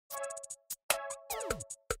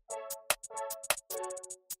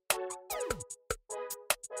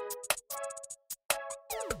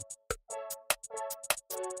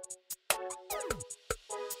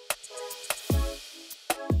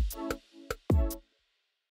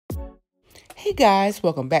Hey guys,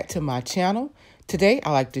 welcome back to my channel. Today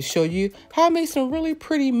I like to show you how I made some really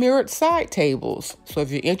pretty mirrored side tables. So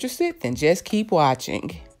if you're interested, then just keep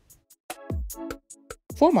watching.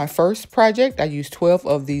 For my first project, I used 12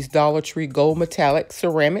 of these Dollar Tree gold metallic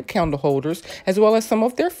ceramic candle holders, as well as some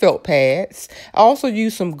of their felt pads. I also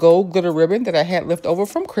used some gold glitter ribbon that I had left over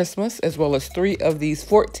from Christmas, as well as 3 of these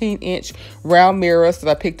 14-inch round mirrors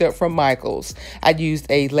that I picked up from Michael's. I used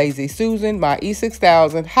a Lazy Susan, my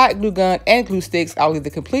E6000, hot glue gun, and glue sticks. I'll leave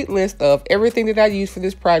the complete list of everything that I used for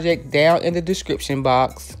this project down in the description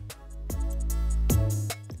box.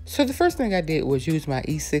 So the first thing I did was use my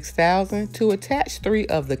E6000 to attach 3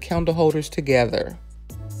 of the candle holders together.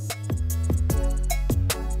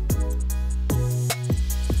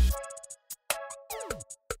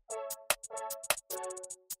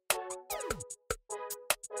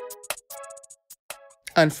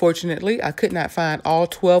 Unfortunately, I could not find all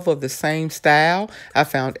 12 of the same style. I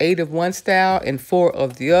found 8 of one style and 4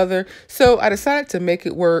 of the other. So I decided to make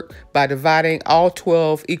it work by dividing all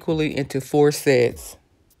 12 equally into 4 sets.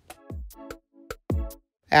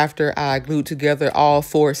 After I glued together all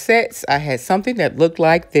 4 sets, I had something that looked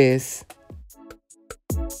like this.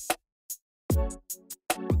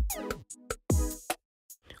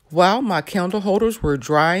 While my candle holders were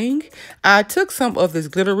drying, I took some of this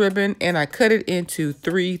glitter ribbon and I cut it into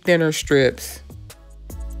 3 thinner strips.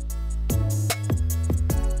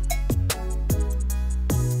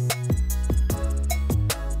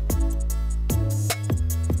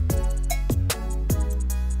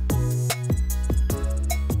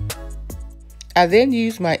 I then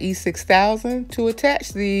used my E6000 to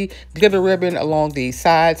attach the glitter ribbon along the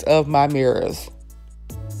sides of my mirrors.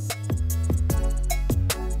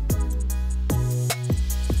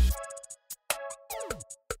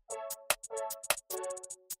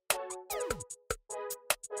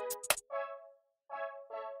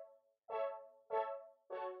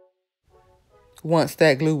 Once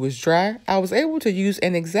that glue was dry, I was able to use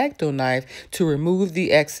an X-Acto knife to remove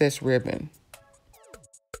the excess ribbon.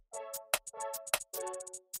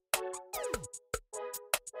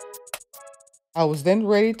 I was then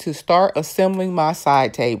ready to start assembling my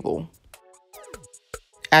side table.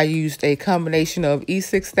 I used a combination of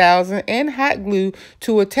E6000 and hot glue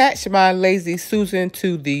to attach my Lazy Susan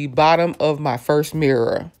to the bottom of my first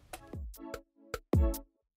mirror.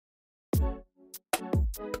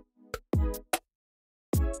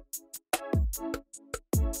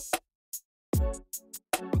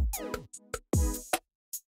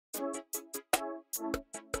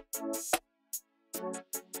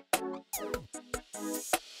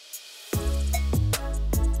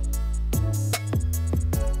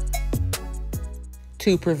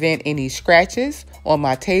 To prevent any scratches on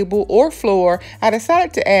my table or floor, I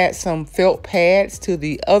decided to add some felt pads to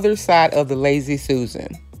the other side of the Lazy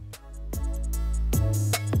Susan.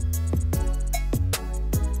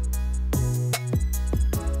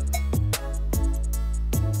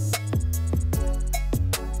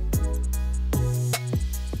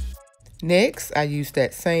 Next, I used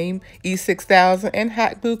that same E6000 and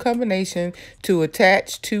hot glue combination to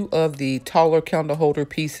attach 2 of the taller candle holder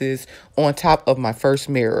pieces on top of my first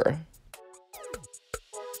mirror.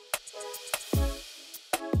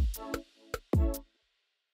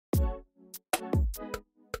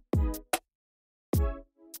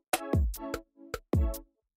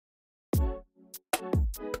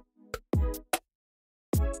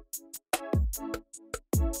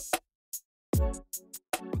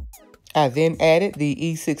 I then added the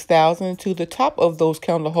E6000 to the top of those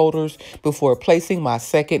candle holders before placing my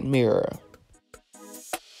second mirror.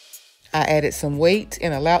 I added some weight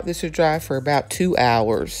and allowed this to dry for about 2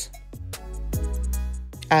 hours.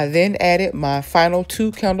 I then added my final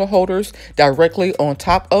 2 candle holders directly on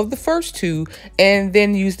top of the first 2 and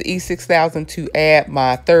then used the E6000 to add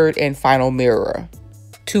my third and final mirror.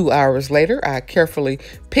 2 hours later, I carefully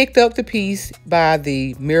picked up the piece by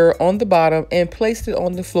the mirror on the bottom and placed it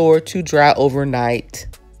on the floor to dry overnight.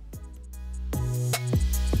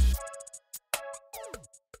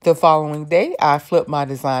 The following day, I flipped my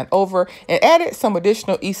design over and added some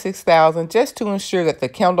additional E6000 just to ensure that the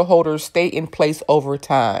candle holders stay in place over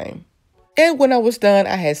time. And when I was done,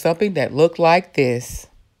 I had something that looked like this.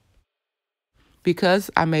 Because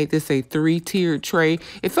I made this a 3-tiered tray,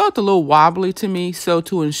 it felt a little wobbly to me. So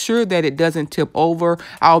to ensure that it doesn't tip over,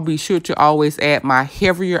 I'll be sure to always add my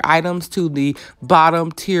heavier items to the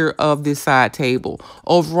bottom tier of this side table.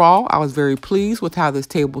 Overall, I was very pleased with how this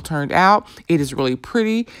table turned out. It is really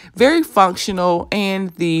pretty, very functional, and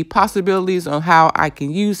the possibilities on how I can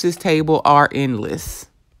use this table are endless.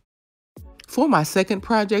 For my second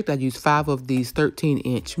project, I used 5 of these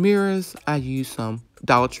 13-inch mirrors. I used some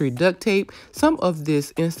Dollar Tree duct tape, some of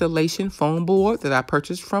this installation foam board that I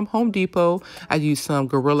purchased from Home Depot. I used some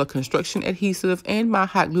Gorilla construction adhesive and my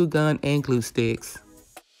hot glue gun and glue sticks.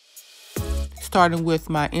 Starting with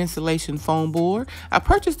my insulation foam board, I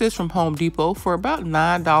purchased this from Home Depot for about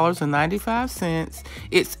 $9.95.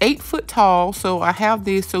 It's 8 foot tall, so I have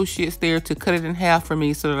the associates there to cut it in half for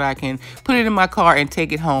me so that I can put it in my car and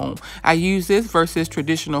take it home. I use this versus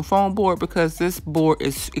traditional foam board because this board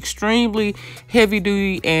is extremely heavy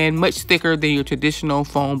duty and much thicker than your traditional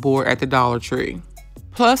foam board at the Dollar Tree.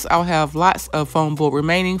 Plus, I'll have lots of foam board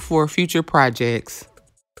remaining for future projects.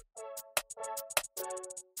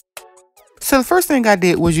 So the first thing I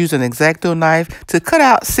did was use an X-Acto knife to cut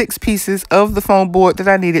out 6 pieces of the foam board that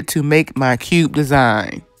I needed to make my cube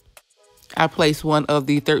design. I placed one of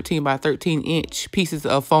the 13 by 13 inch pieces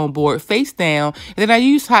of foam board face down, and then I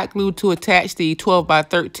used hot glue to attach the 12 by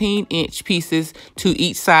 13 inch pieces to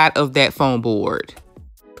each side of that foam board.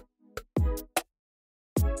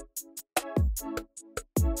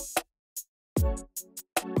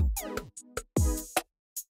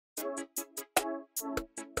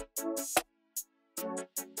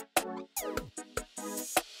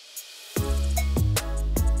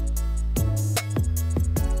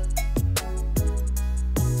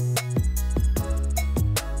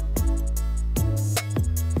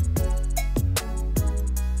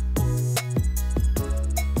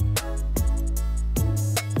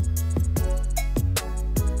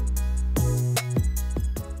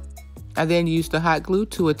 I then used the hot glue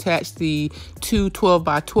to attach the two 12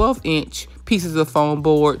 by 12 inch pieces of foam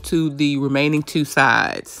board to the remaining 2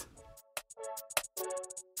 sides.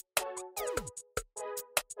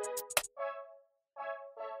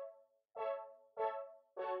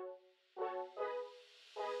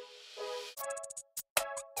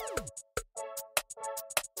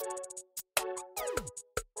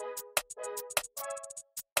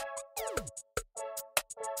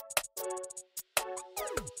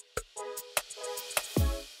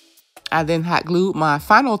 I then hot glued my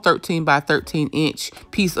final 13 by 13 inch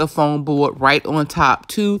piece of foam board right on top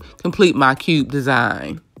to complete my cube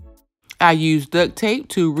design. I used duct tape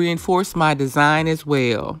to reinforce my design as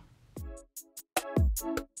well.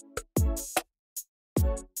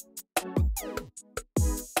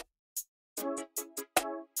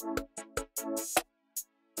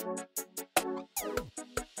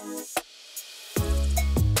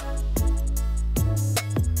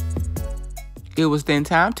 It was then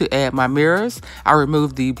time to add my mirrors. I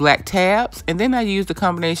removed the black tabs, and then I used a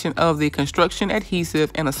combination of the construction adhesive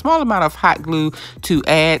and a small amount of hot glue to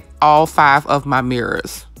add all 5 of my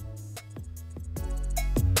mirrors.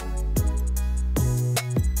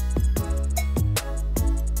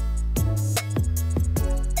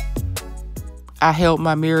 I held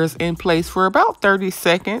my mirrors in place for about 30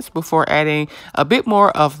 seconds before adding a bit more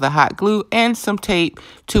of the hot glue and some tape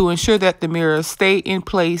to ensure that the mirrors stay in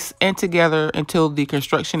place and together until the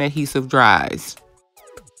construction adhesive dries.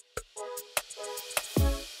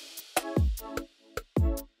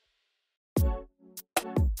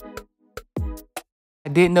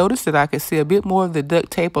 I did notice that I could see a bit more of the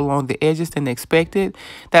duct tape along the edges than expected.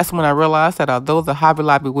 That's when I realized that although the Hobby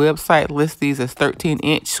Lobby website lists these as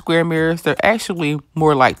 13-inch square mirrors, they're actually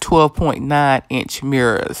more like 12.9-inch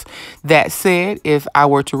mirrors. That said, if I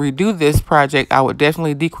were to redo this project, I would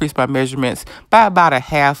definitely decrease my measurements by about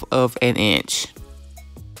 1/2 of an inch.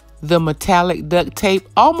 The metallic duct tape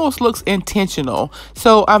almost looks intentional,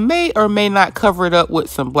 so I may or may not cover it up with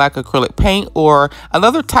some black acrylic paint or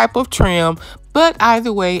another type of trim, but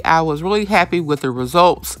either way, I was really happy with the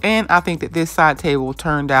results, and I think that this side table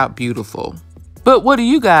turned out beautiful. But what do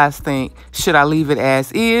you guys think? Should I leave it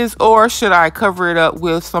as is, or should I cover it up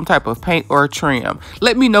with some type of paint or trim?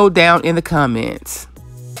 Let me know down in the comments.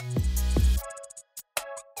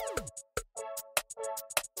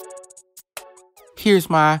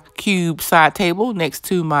 Here's my cube side table next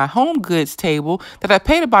to my home goods table that I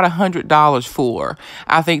paid about $100 for.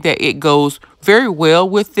 I think that it goes very well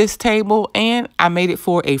with this table, and I made it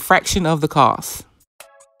for a fraction of the cost.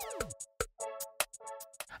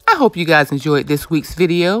 I hope you guys enjoyed this week's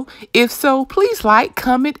video. If so, please like,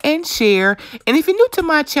 comment, and share. And if you're new to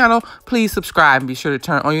my channel, please subscribe and be sure to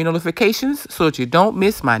turn on your notifications so that you don't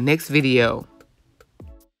miss my next video.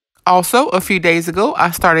 Also, a few days ago,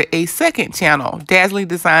 I started a second channel, Dazzling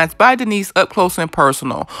Designs by Denise Up Close and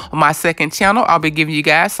Personal. On my second channel, I'll be giving you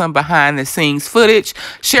guys some behind the scenes footage,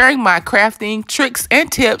 sharing my crafting tricks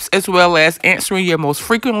and tips, as well as answering your most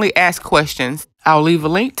frequently asked questions. I'll leave a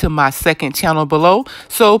link to my second channel below,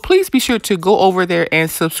 so please be sure to go over there and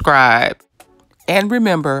subscribe. And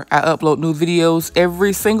remember, I upload new videos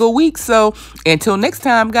every single week, so until next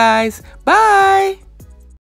time, guys, bye!